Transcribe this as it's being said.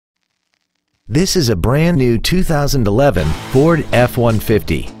This is a brand new 2011 Ford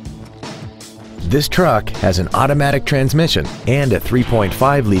F-150. This truck has an automatic transmission and a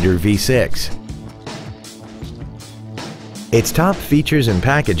 3.5-liter V6. Its top features and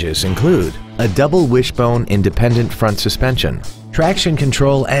packages include a double wishbone independent front suspension, traction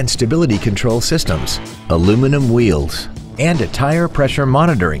control and stability control systems, aluminum wheels, and a tire pressure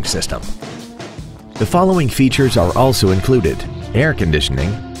monitoring system. The following features are also included: air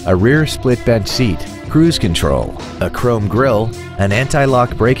conditioning, a rear split bench seat, cruise control, a chrome grille, an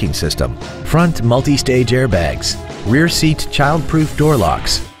anti-lock braking system, front multi-stage airbags, rear seat child-proof door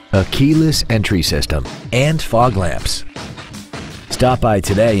locks, a keyless entry system, and fog lamps. Stop by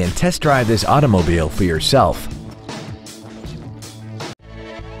today and test drive this automobile for yourself.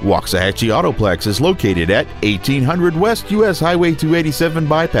 Waxahachie Autoplex is located at 1800 West US Highway 287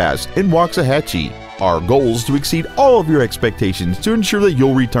 Bypass in Waxahachie. Our goal is to exceed all of your expectations to ensure that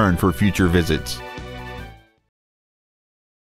you'll return for future visits.